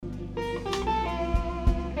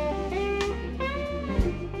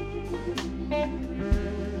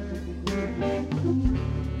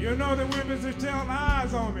know the women that tell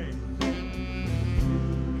lies on me.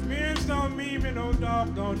 The men don't mean me no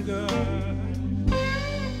doggone good.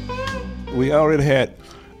 We already had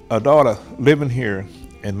a daughter living here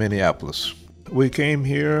in Minneapolis. We came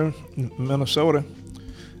here in Minnesota,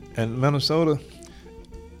 and Minnesota,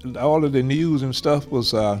 all of the news and stuff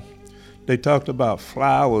was, they talked about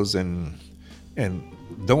flowers and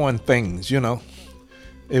doing things, you know.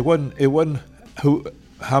 It wasn't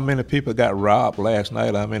how many people got robbed last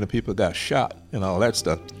night, how many people got shot, and all that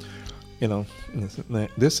stuff. You know,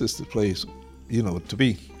 this is the place, you know, to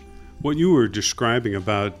be. What you were describing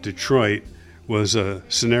about Detroit was a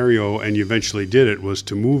scenario, and you eventually did it, was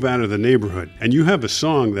to move out of the neighborhood. And you have a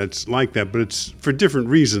song that's like that, but it's for different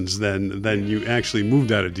reasons than you actually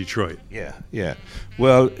moved out of Detroit. Yeah.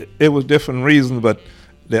 Well, it was different reasons, but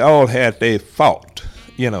they all had their fault,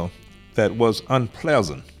 you know, that was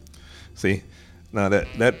unpleasant. See, now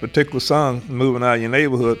that particular song, Moving Out of Your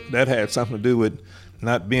Neighborhood, that had something to do with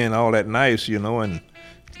not being all that nice, you know, and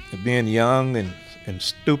being young and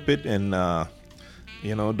stupid and,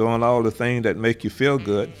 you know, doing all the things that make you feel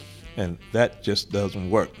good, and that just doesn't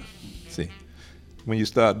work. See, when you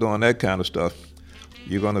start doing that kind of stuff,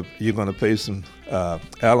 you're gonna pay some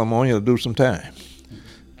alimony to do some time.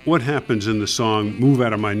 What happens in the song "Move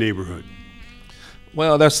Out of My Neighborhood"?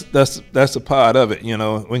 Well, that's a part of it, you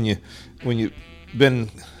know. When you been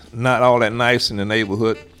not all that nice in the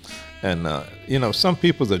neighborhood, and you know, some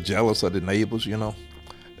people are jealous of the neighbors, you know,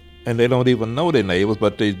 and they don't even know their neighbors,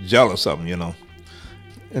 but they're jealous of them, you know.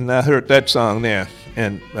 And I heard that song there,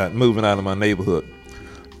 and Moving Out of My Neighborhood,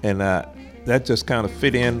 and that just kind of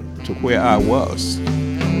fit in to where I was.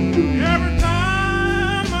 Every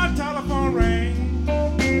time my telephone rings,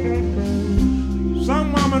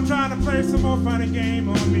 some woman trying to play some more funny game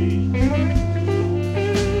on me.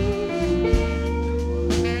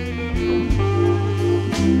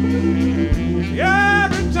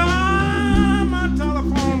 Every time my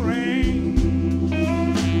telephone rings,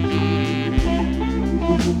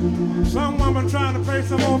 some woman trying to play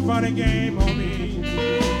some more funny game on me.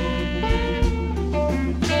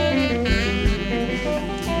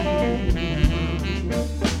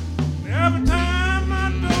 Every time my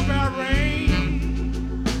doorbell rings,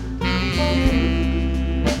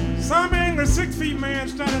 some angry 6 feet man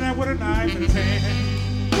standing there with a knife in his hand.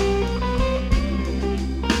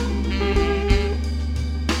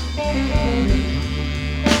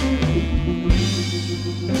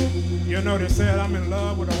 You know, they said I'm in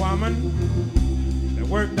love with a woman that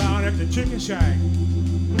worked down at the chicken shack.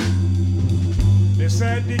 They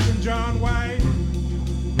said Deacon John White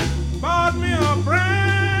bought me a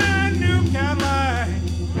brand new Cadillac.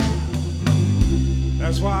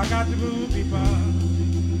 That's why I got to move, people.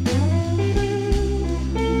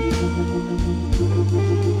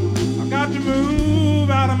 I got to move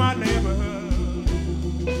out of my neighborhood.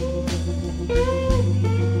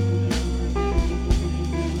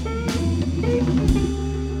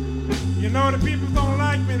 You know, the people don't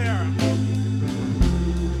like me there.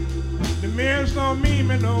 The men don't mean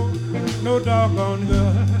me no doggone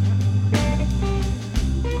good.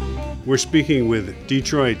 We're speaking with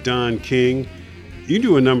Detroit Don King. You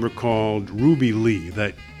do a number called Ruby Lee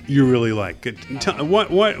that you really like. Why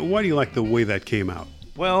do you like the way that came out?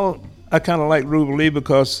 Well, I kind of like Ruby Lee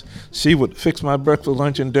because she would fix my breakfast,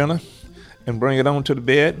 lunch, and dinner and bring it on to the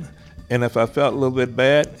bed. And if I felt a little bit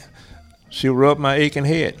bad, she would rub my aching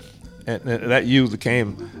head. And that usually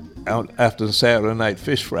came out after the Saturday night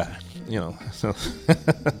fish fry, you know.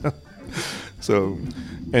 So,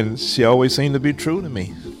 and she always seemed to be true to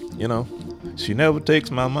me, you know. She never takes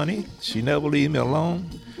my money. She never leaves me alone.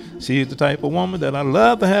 She's the type of woman that I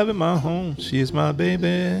love to have in my home. She's my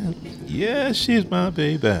baby. Yeah, she's my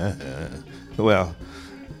baby. Well,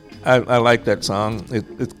 I like that song.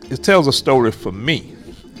 It tells a story for me,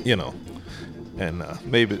 you know. And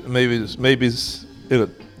maybe it'll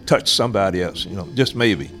touch somebody else, you know, just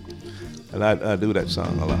maybe. And I do that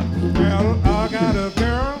song a lot. Well, I got a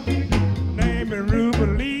girl named Ruby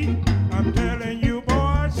Lee. I'm telling you,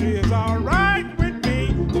 boy, she is all right with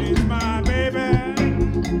me. She's my baby.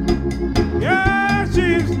 Yeah,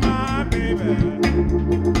 she's my baby.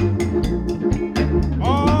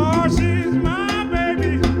 Oh, she's my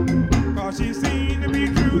baby, 'cause she seemed to be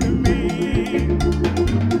true to me.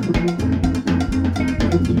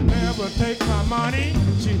 She never takes my money.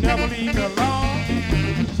 She never leaves me alone.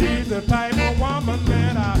 She's the type of woman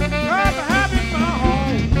that I love to have in my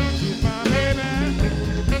home. She's my baby.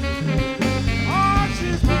 Oh,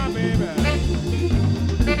 she's my baby.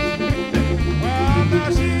 Well, now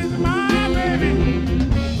she's my baby,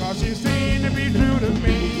 'cause she seemed to be true to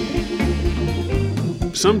me.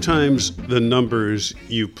 Sometimes the numbers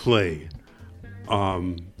you play,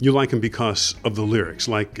 you like them because of the lyrics,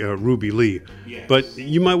 like Ruby Lee. Yes. But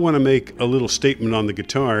you might want to make a little statement on the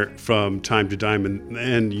guitar from time to time,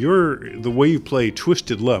 and the way you play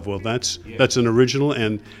 "Twisted Love." Well, that's an original,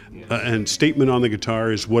 and statement on the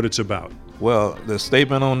guitar is what it's about. Well, the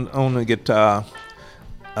statement on the guitar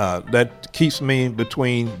that keeps me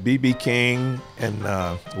between B.B. King and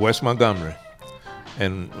Wes Montgomery.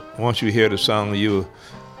 And once you hear the song, you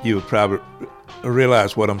would probably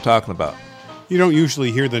realize what I'm talking about. You don't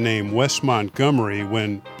usually hear the name Wes Montgomery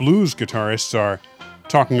when blues guitarists are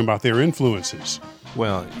talking about their influences.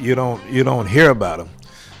 Well, you don't hear about them,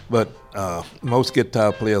 but most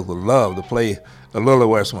guitar players would love to play a little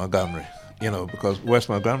Wes Montgomery, because Wes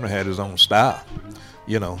Montgomery had his own style,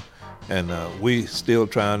 and we still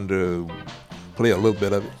trying to play a little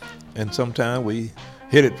bit of it, and sometimes we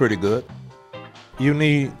hit it pretty good. You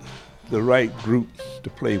need the right group to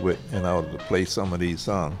play with in order to play some of these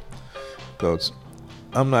songs. Because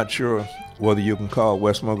I'm not sure whether you can call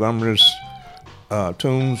Wes Montgomery's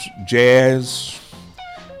tunes jazz,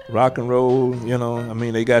 rock and roll,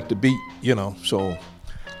 they got the beat, so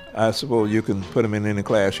I suppose you can put them in any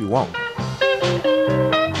class you want.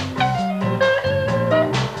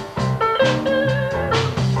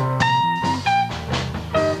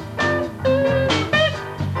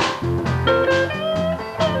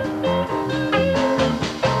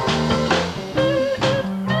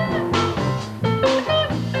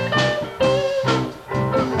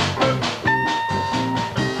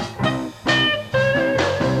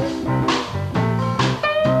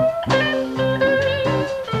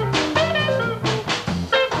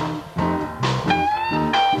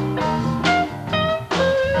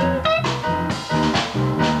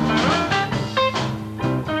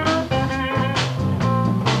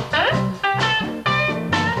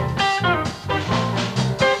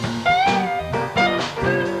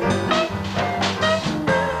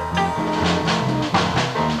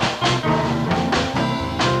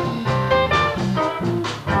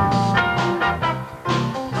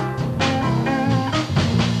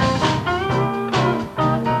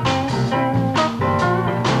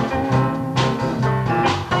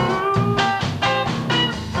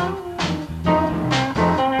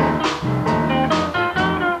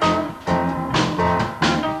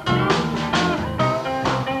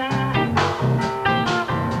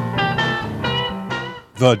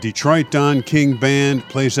 The Detroit Don King Band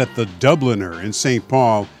plays at the Dubliner in St.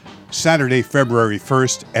 Paul Saturday, February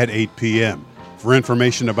 1st at 8 p.m. For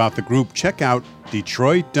information about the group, check out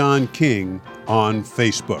Detroit Don King on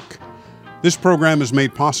Facebook. This program is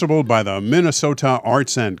made possible by the Minnesota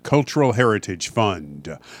Arts and Cultural Heritage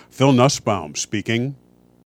Fund. Phil Nussbaum speaking.